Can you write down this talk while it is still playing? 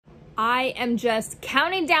I am just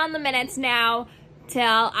counting down the minutes now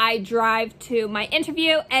till I drive to my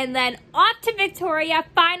interview and then off to Victoria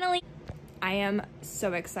finally. I am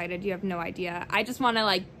so excited, you have no idea. I just want to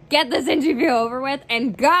like get this interview over with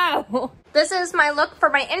and go. This is my look for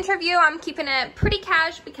my interview. I'm keeping it pretty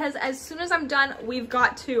cash because as soon as I'm done, we've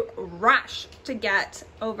got to rush to get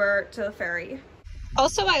over to the ferry.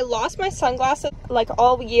 Also, I lost my sunglasses like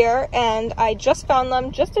all year and I just found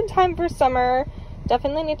them just in time for summer.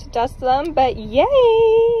 Definitely need to dust them, but yay!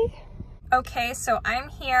 Okay, so I'm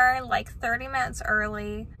here like 30 minutes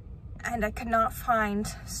early and I could not find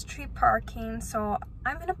street parking, so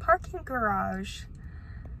I'm in a parking garage,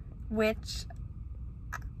 which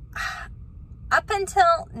up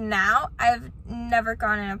until now, I've never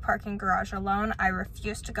gone in a parking garage alone. I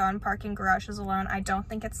refuse to go in parking garages alone. I don't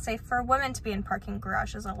think it's safe for women to be in parking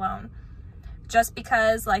garages alone. Just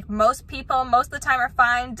because like most people, most of the time are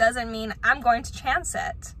fine, doesn't mean I'm going to chance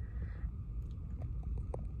it.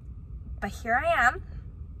 But here I am,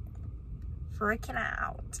 freaking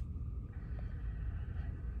out.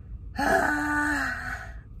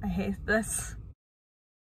 I hate this.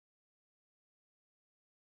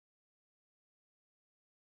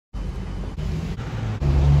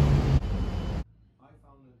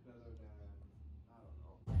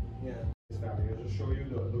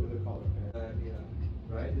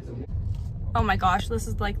 Oh my gosh, this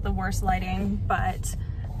is like the worst lighting, but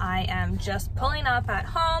I am just pulling up at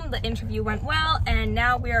home. The interview went well, and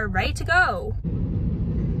now we are ready to go.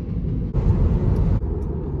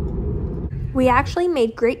 We actually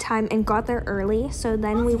made great time and got there early, so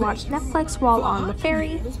then we watched Netflix while on the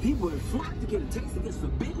ferry.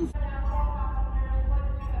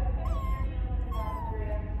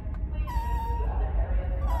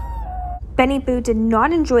 Benny Boo did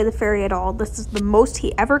not enjoy the ferry at all. This is the most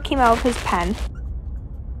he ever came out of his pen.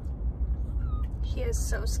 He is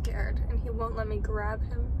so scared and he won't let me grab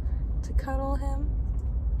him to cuddle him.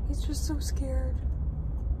 He's just so scared.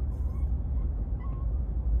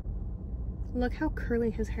 Look how curly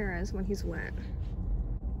his hair is when he's wet.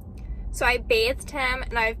 So I bathed him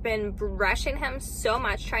and I've been brushing him so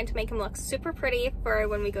much, trying to make him look super pretty for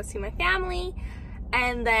when we go see my family.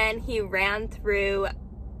 And then he ran through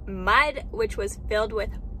mud, which was filled with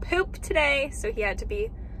poop today, so he had to be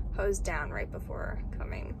hosed down right before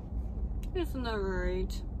coming. Isn't that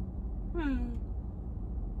right?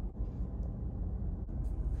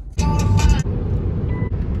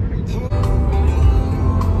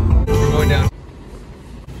 We're going down.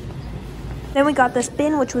 Then we got this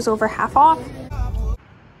bin, which was over half off.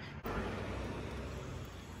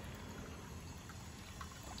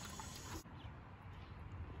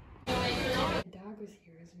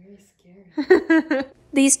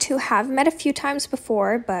 These two have met a few times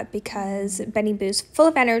before, but because Benny Boo's full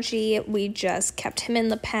of energy, we just kept him in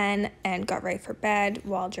the pen and got ready for bed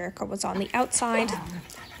while Jerhico was on the outside.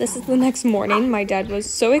 This is the next morning. My dad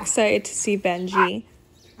was so excited to see Benji.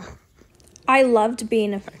 I loved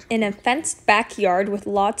being in a fenced backyard with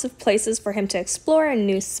lots of places for him to explore and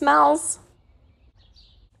new smells.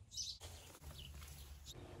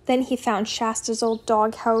 Then he found Shasta's old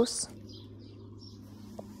dog house.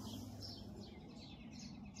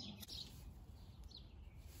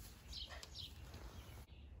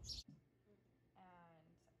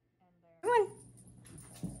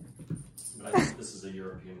 But I think this is a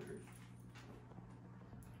European tree.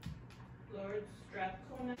 Lord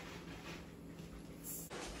Strathcona.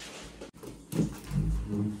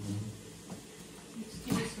 Just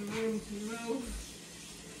give me some room to move.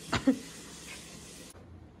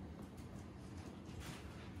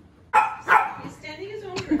 He's standing his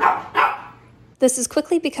own ground. This is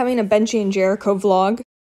quickly becoming a Benji and Jerhico vlog.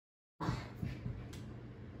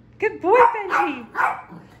 Good boy, Benji!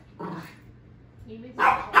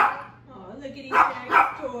 Oh, look at him sharing his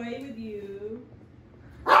toy with you.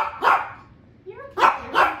 You're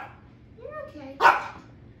okay. You're okay.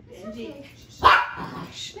 Benji.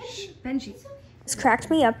 Benji. This cracked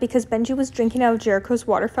me up because Benji was drinking out of Jerhico's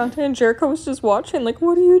water fountain and Jerhico was just watching like,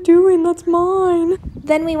 what are you doing? That's mine.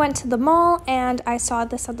 Then we went to the mall and I saw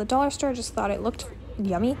this at the dollar store. Just thought it looked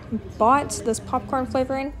yummy. Bought this popcorn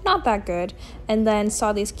flavoring, not that good. And then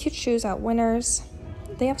saw these cute shoes at Winners.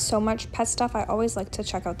 They have so much pet stuff. I always like to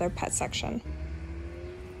check out their pet section.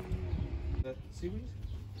 That seaweed?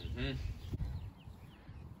 Mm-hmm.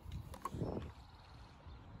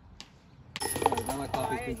 Now my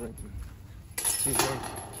coffee's been drinking.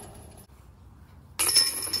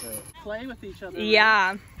 Play with each other.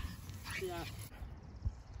 Yeah. Yeah.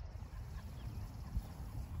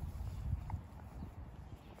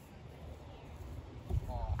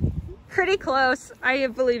 Pretty close. I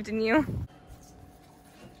have believed in you.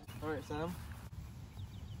 Alright, Sam.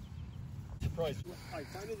 Surprise. I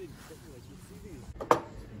find it like you see these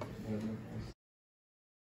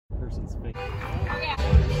person's face.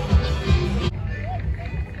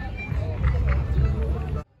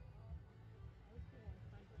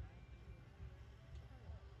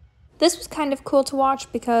 This was kind of cool to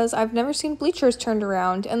watch because I've never seen bleachers turned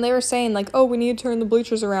around, and they were saying like, oh, we need to turn the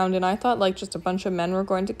bleachers around, and I thought like just a bunch of men were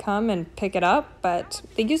going to come and pick it up, but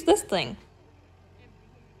they used this thing.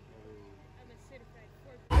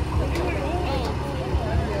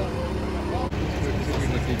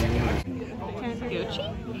 Gucci?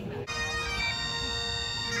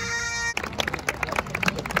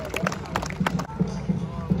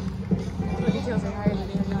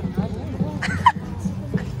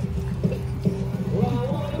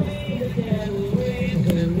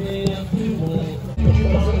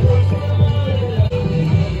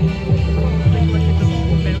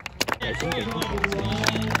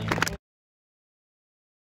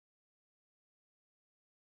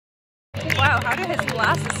 Wow, how did his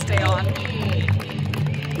glasses stay on?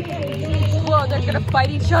 Whoa, they're gonna fight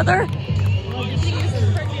each other?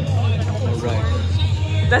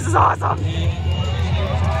 Right. This is awesome!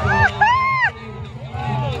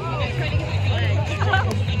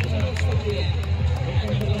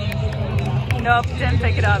 Nope, didn't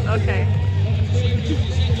pick it up. Okay.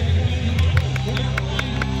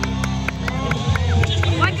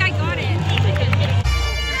 One guy got it.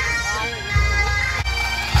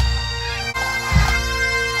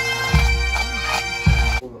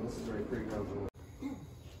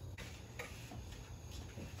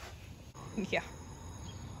 Yeah.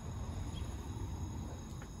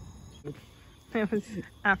 It was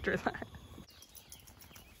after that.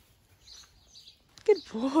 Good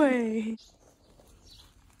boy.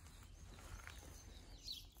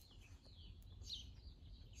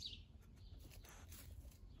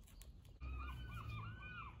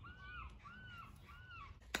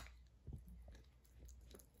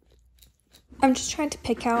 I'm just trying to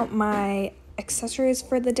pick out my accessories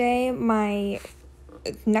for the day. My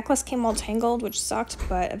necklace came all tangled, which sucked,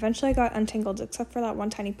 but eventually I got untangled except for that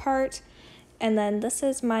one tiny part. And then this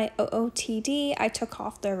is my OOTD. I took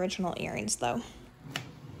off the original earrings though.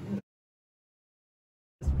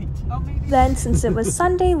 Then since it was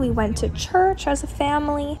Sunday, we went to church as a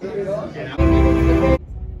family.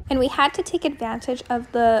 And we had to take advantage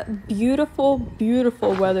of the beautiful,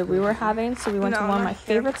 beautiful weather we were having, so we went to one of my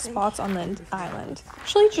favorite spots on the island.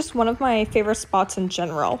 Actually, just one of my favorite spots in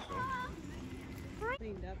general.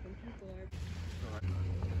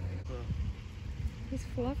 He's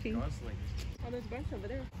fluffy. Oh, there's a bunch over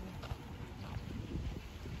there.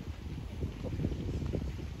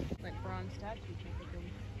 Like bronze statues.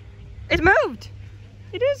 It moved!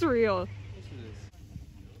 It is real.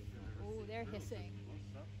 Oh, they're hissing.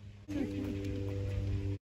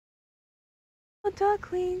 Oh,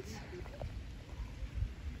 ducklings.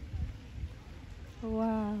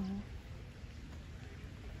 Wow.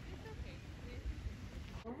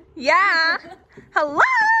 Yeah! Hello!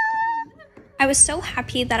 I was so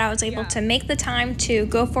happy that I was able to make the time to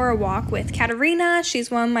go for a walk with Katerina. She's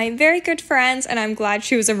one of my very good friends, and I'm glad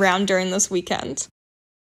she was around during this weekend.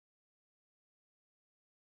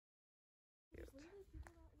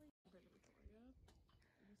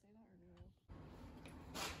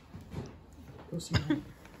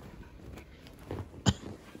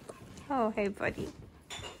 Oh, hey, buddy.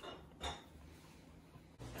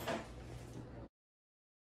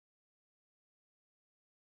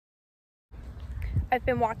 I've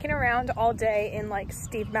been walking around all day in like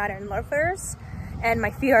Steve Madden loafers, and my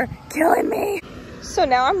feet are killing me. So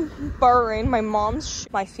now I'm borrowing my mom's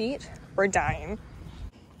my feet were dying.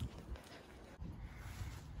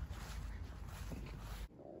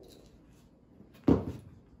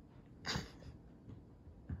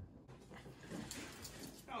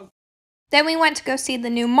 Then we went to go see the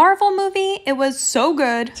new Marvel movie. It was so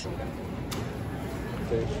good.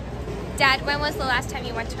 Dad, when was the last time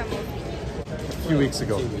you went to a movie? A few weeks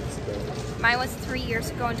ago. Mine was 3 years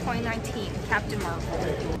ago in 2019, Captain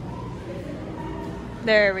Marvel.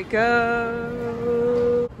 There we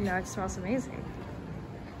go. Now it smells amazing.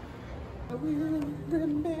 I will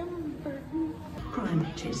remember you. Crime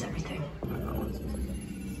changes everything.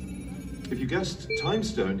 If you guessed time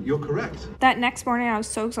stone, you're correct. That next morning I was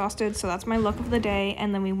so exhausted, so that's my look of the day,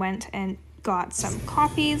 and then we went and got some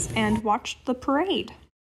coffees and watched the parade.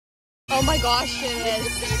 Oh my gosh, it is.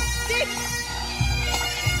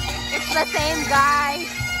 It's the same guy.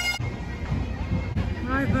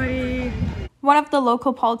 Hi, buddy. One of the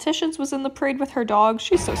local politicians was in the parade with her dog.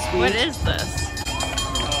 She's so sweet. What is this?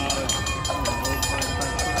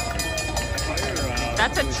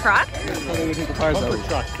 That's a truck? What do you think the cars are?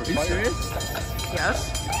 Truck. Are you serious? Yes.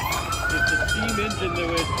 It's a steam engine that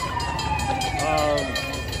would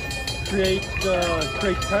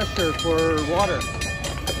create pressure for water.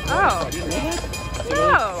 Oh. Did you know that? It's an No.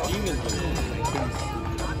 old steam engine.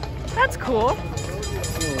 That's cool.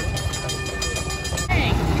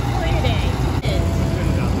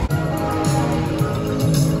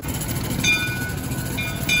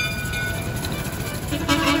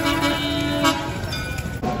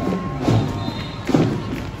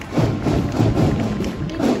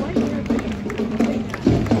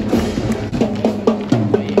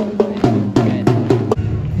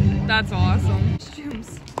 That's awesome.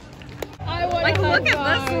 Like, look at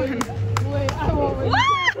this one. Wait, I won't wait. Woo!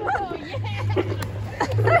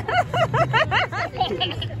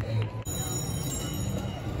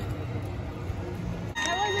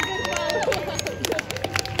 Oh, that was a good one.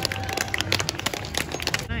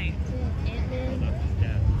 Nice. Ant-Man.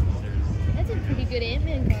 That's a pretty good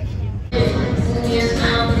Ant-Man costume.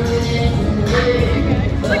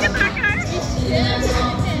 Look at that guy.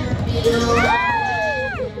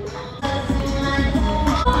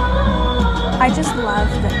 I just love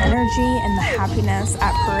the energy and the happiness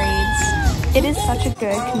at parades. It is such a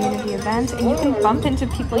good community event, and you can bump into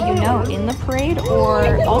people you know in the parade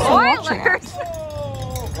or also watching it.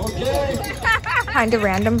 Kind of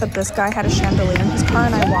random, but this guy had a chandelier in his car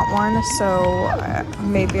and I want one, so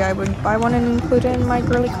maybe I would buy one and include it in my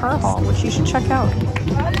girly car haul, which you should check out.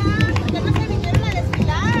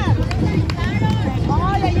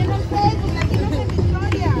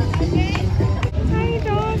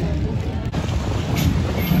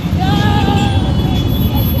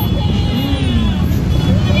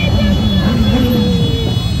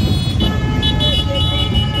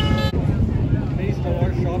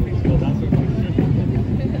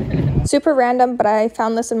 Super random, but I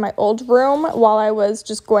found this in my old room while I was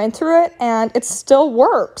just going through it, and it still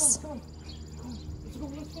works.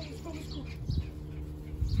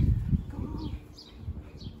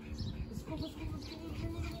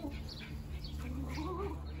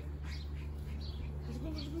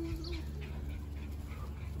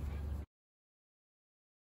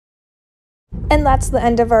 And that's the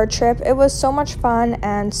end of our trip. It was so much fun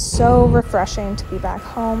and so refreshing to be back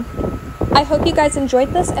home. I hope you guys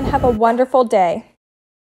enjoyed this and have a wonderful day.